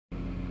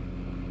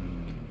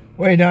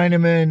Wade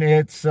Heineman.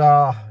 It's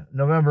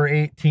November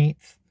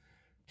 18th,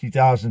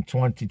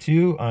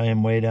 2022. I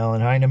am Wade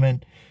Allen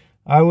Heineman.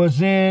 I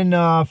was in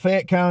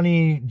Fayette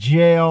County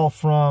Jail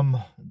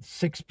from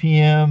 6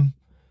 p.m.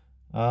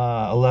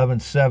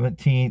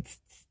 11/17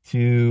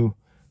 to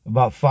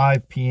about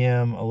 5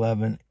 p.m.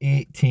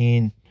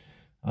 11/18.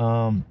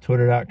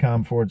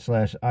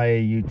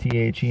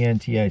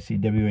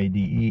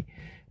 Twitter.com/IAUTHENTICWADE.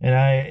 And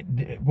I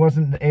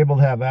wasn't able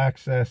to have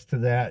access to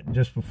that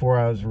just before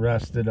I was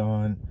arrested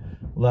on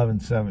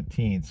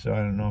 11/17. So I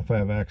don't know if I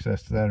have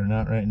access to that or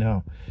not right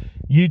now.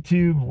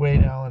 YouTube,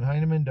 Wade Allen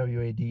Heineman,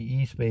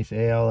 WADE space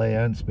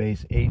ALAN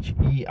space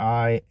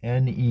HEINEMAN.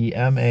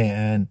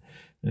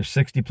 There's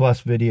 60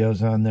 plus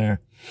videos on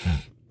there.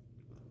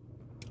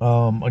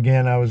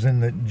 Again, I was in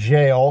the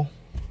jail.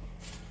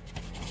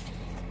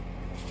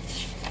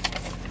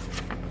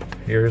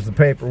 Here's the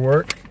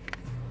paperwork.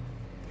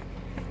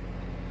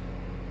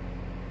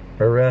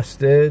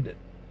 Arrested,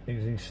 as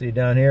you can see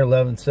down here,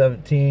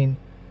 11/17,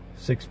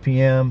 6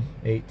 p.m.,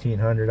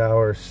 1800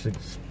 hours,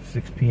 6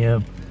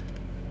 p.m.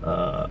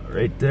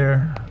 Right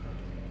there,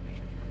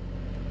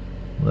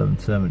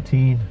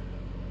 11/17.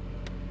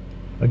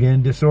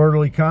 Again,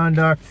 disorderly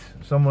conduct.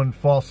 Someone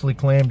falsely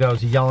claimed I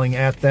was yelling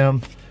at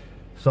them.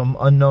 Some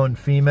unknown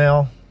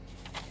female.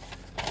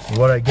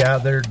 What I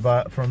gathered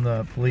from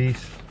the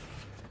police.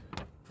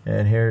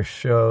 And here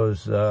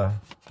shows, I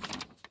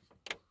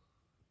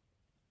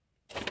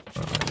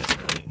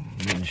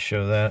didn't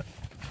show that,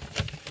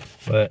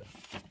 but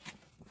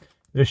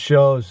this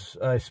shows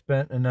I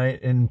spent a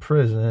night in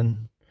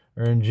prison,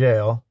 or in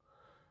jail.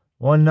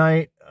 One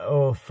night,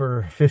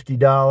 for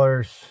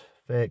 $50,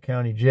 Fayette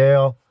County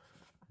Jail.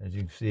 As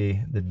you can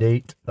see, the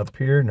date up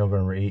here,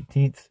 November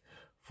 18th,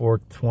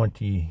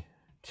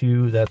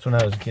 4/22. That's when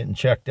I was getting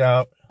checked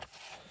out.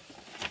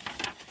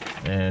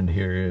 And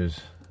here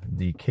is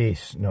the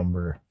case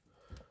number.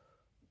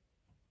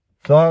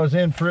 So I was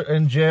in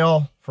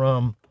jail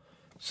from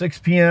 6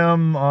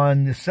 p.m.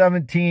 on the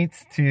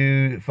 17th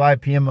to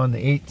 5 p.m. on the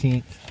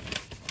 18th.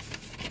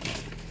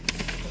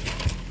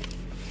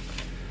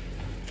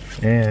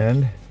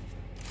 And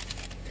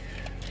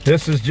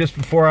this is just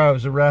before I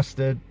was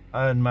arrested.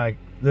 And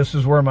this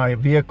is where my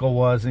vehicle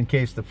was in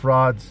case the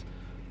frauds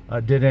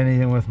did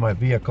anything with my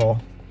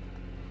vehicle.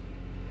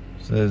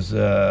 It says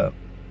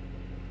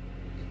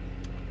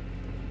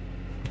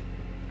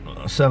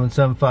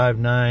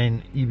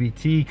 7759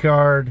 EBT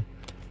card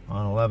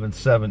on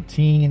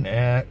 11/17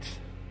 at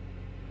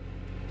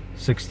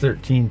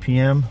 6:13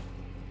 p.m.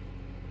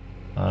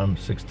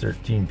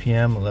 6:13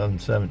 p.m.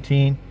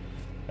 11/17.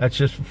 That's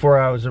just before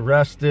I was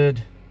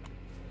arrested.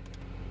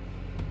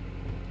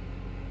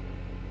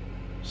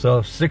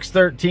 So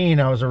 6:13,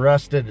 I was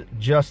arrested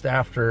just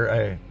after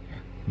I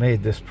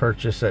made this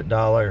purchase at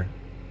Dollar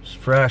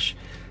Fresh,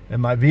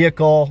 and my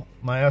vehicle,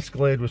 my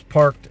Escalade, was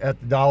parked at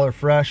the Dollar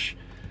Fresh.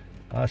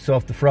 So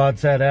if the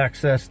frauds had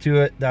access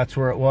to it, that's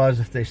where it was.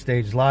 If they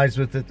staged lies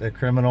with it, they're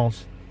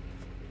criminals.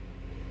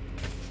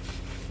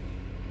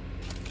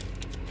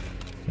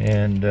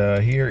 And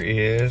here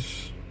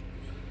is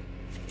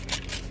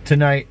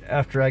tonight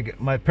after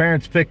my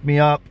parents picked me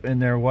up in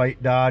their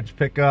white Dodge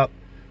pickup,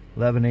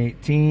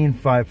 11/18,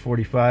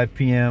 5:45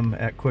 p.m.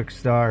 at Quick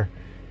Star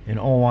in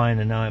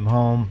Oelwein, and now I'm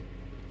home.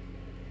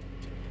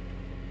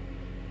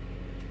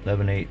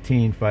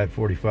 11/18,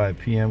 5:45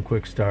 p.m.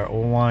 Quick Star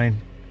Oelwein.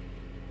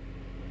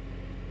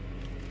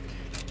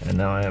 And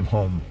now I am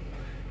home.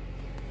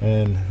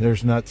 And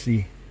there's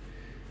Nutsy.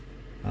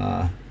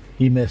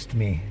 He missed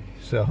me.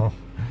 So,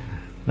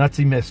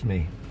 Nutsy missed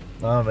me.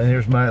 And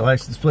here's my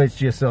license plates: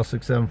 GSL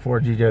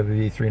 674,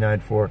 GWV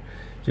 394,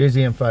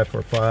 JZM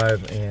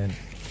 545, and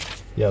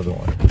the other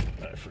one.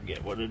 I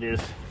forget what it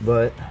is.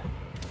 But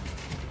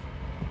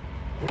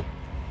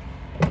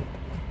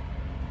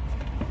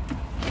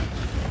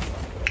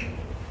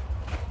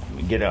let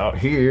me get out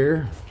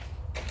here.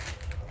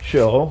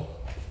 Show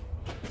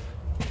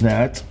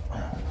that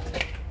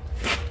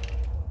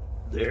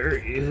there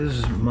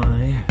is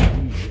my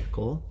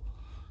vehicle,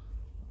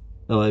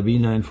 LIB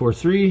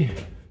 943,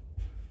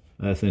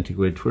 Authentic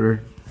Wade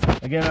Twitter.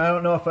 Again, I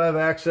don't know if I have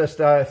access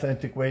to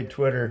Authentic Wade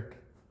Twitter,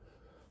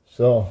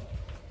 so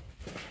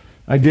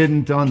I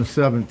didn't on the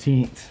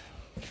 17th.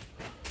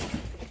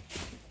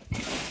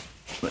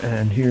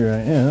 And here I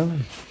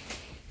am,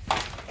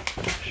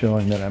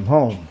 showing that I'm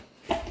home.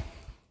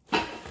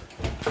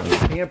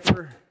 The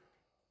camper.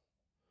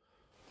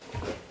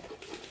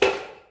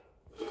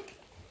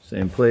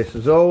 Same place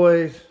as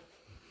always.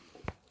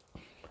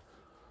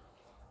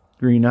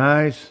 Green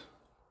eyes.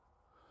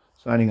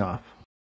 Signing off.